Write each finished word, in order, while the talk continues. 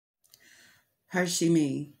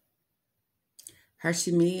Hersheme.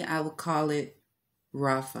 Hersheme, I would call it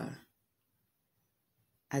Rafa.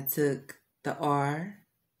 I took the R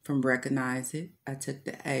from recognize it. I took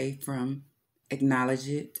the A from acknowledge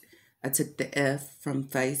it. I took the F from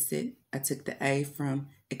face it. I took the A from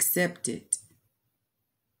accept it.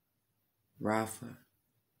 Rafa.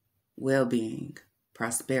 Well-being,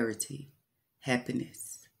 prosperity,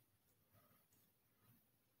 happiness.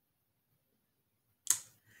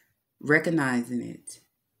 Recognizing it,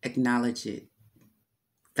 acknowledge it,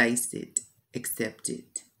 face it, accept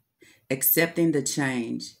it. Accepting the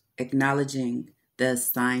change, acknowledging the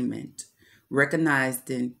assignment,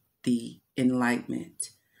 recognizing the enlightenment,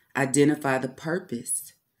 identify the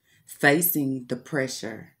purpose, facing the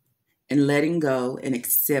pressure, and letting go and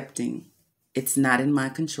accepting it's not in my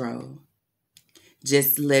control.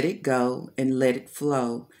 Just let it go and let it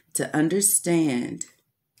flow to understand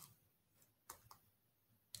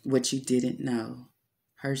what you didn't know.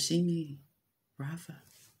 Hersheme, Rafa.